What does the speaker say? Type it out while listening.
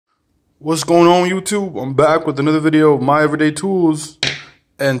What's going on, YouTube? I'm back with another video of my everyday tools,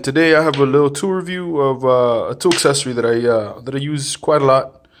 and today I have a little tool review of a tool accessory that I use quite a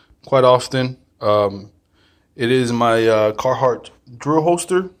lot, quite often. It is my Carhartt drill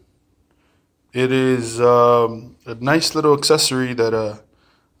holster. It is a nice little accessory that I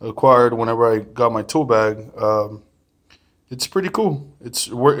acquired whenever I got my tool bag. It's pretty cool. It's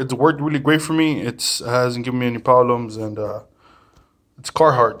worked really great for me. It hasn't given me any problems, and it's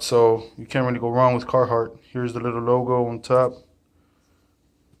Carhartt, so you can't really go wrong with Carhartt. Here's the little logo on top.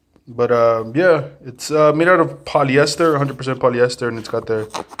 But yeah, it's made out of polyester, 100% polyester, and it's got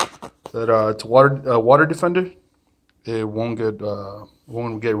it's water defender. It won't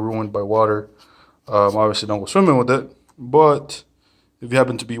get ruined by water. Obviously, don't go swimming with it. But if you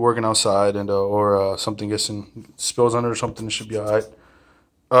happen to be working outside and or something spills on it or something, it should be alright.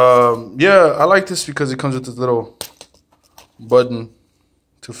 Yeah, I like this because it comes with this little button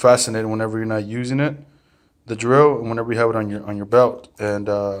to fasten it whenever you're not using it, the drill, and whenever you have it on your belt. And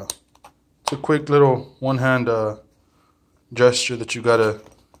it's a quick little one-hand gesture that you gotta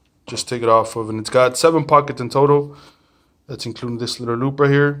just take it off of. And it's got 7 pockets in total. That's including this little loop right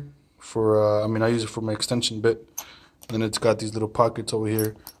here for I use it for my extension bit. And then it's got these little pockets over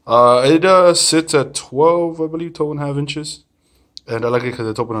here. It sits at 12, I believe, 12.5 inches. And I like it because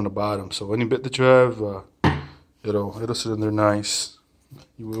it's open on the bottom. So any bit that you have, it'll sit in there nice.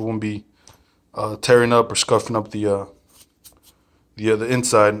 It won't be tearing up or scuffing up the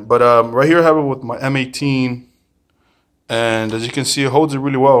inside. But right here I have it with my M18, and as you can see, it holds it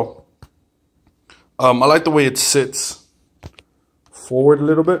really well. I like the way it sits forward a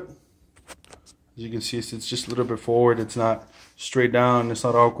little bit. As you can see, it sits just a little bit forward. It's not straight down. It's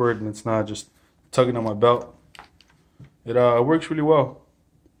not awkward, and it's not just tugging on my belt. It works really well.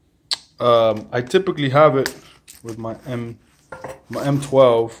 I typically have it with my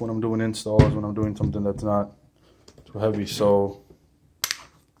M12 when I'm doing installs, when I'm doing something that's not too heavy. So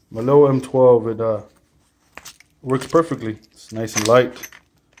my low M12, it works perfectly. It's nice and light,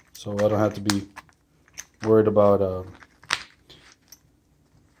 so I don't have to be worried about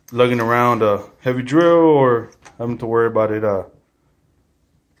lugging around a heavy drill or having to worry about it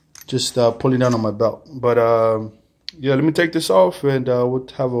just pulling down on my belt. But yeah, let me take this off and we'll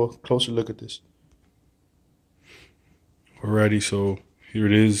have a closer look at this. Alrighty, so here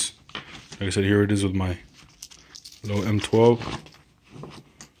it is. Like I said, here it is with my little M12.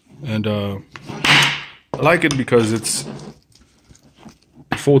 And I like it because it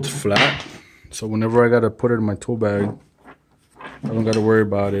folds flat. So whenever I gotta put it in my tool bag, I don't gotta worry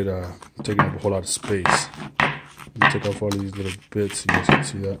about it taking up a whole lot of space. Let me take off all these little bits so you guys can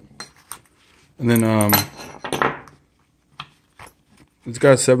see that. And then it's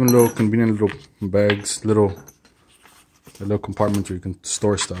got 7 little convenient little bags, little compartments where you can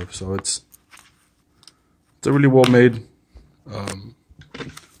store stuff. So it's a really well made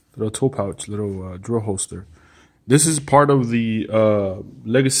little tool pouch, little drill holster. This is part of the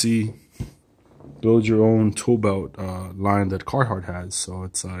legacy build your own tool belt line that Carhartt has. So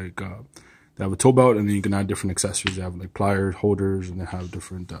it's like they have a tool belt, and then you can add different accessories. They have like pliers, holders, and they have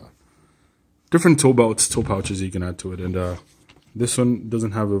different tool belts, tool pouches you can add to it. And this one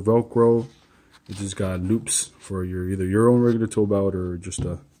doesn't have a Velcro. It just got loops for either your own regular tool belt or just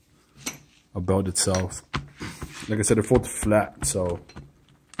a belt itself. Like I said, it folds flat, so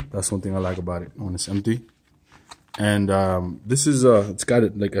that's one thing I like about it when it's empty. And this is it's got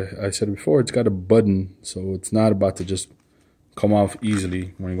it, like I said before, it's got a button, so it's not about to just come off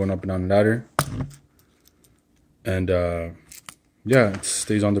easily when you're going up and down the ladder. And yeah, it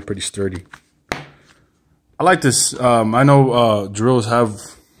stays on there pretty sturdy. I like this. I know drills have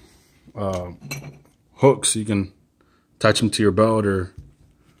hooks, so you can attach them to your belt or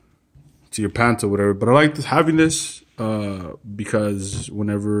to your pants or whatever. But I like having this because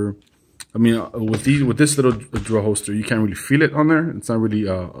whenever, with this little drill holster, you can't really feel it on there. It's not really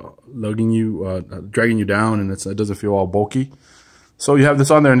lugging you, dragging you down, and it doesn't feel all bulky. So you have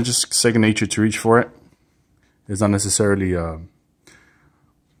this on there, and it's just second nature to reach for it. It's not necessarily out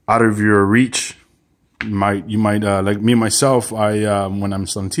of your reach. You might like me myself. When I'm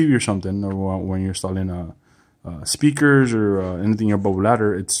installing TV or something, or when you're installing speakers or anything above a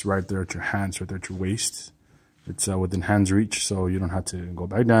ladder, it's right there at your hands, right there at your waist. It's within hand's reach, so you don't have to go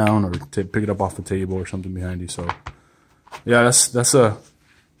back down or pick it up off the table or something behind you. So yeah, it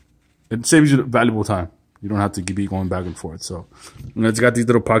saves you valuable time. You don't have to keep going back and forth. So it's got these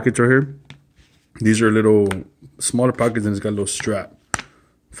little pockets right here. These are little smaller pockets, and it's got a little strap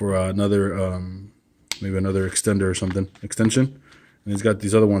for maybe another extender or something, extension. And it's got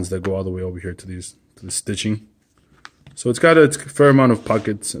these other ones that go all the way over here to the stitching. So it's got a fair amount of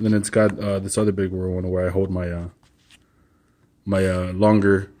pockets, and then it's got this other big one where I hold my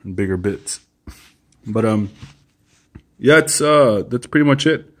longer and bigger bits. But yeah, it's that's pretty much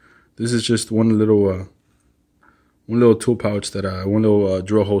it. This is just one little tool pouch one little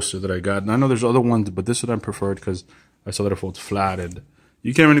drill holster that I got. And I know there's other ones, but this one I preferred because I saw that it folds flat, and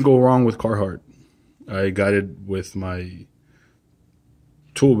you can't really go wrong with Carhartt. I got it with my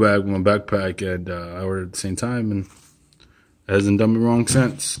tool bag, with my backpack, and I ordered at the same time, and it hasn't done me wrong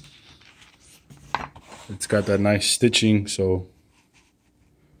since. It's got that nice stitching, so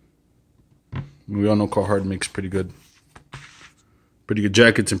we all know Carhartt makes pretty good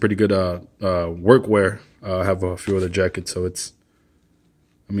jackets and pretty good workwear. I have a few other jackets, so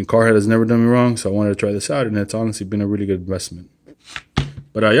Carhartt has never done me wrong, so I wanted to try this out, and it's honestly been a really good investment.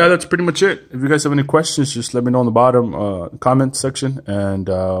 But yeah, that's pretty much it. If you guys have any questions, just let me know in the bottom comment section, and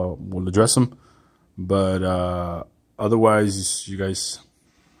we'll address them. But otherwise, you guys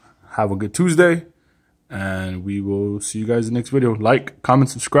have a good Tuesday, and we will see you guys in the next video. Like, comment,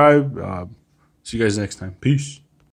 subscribe. See you guys next time. Peace.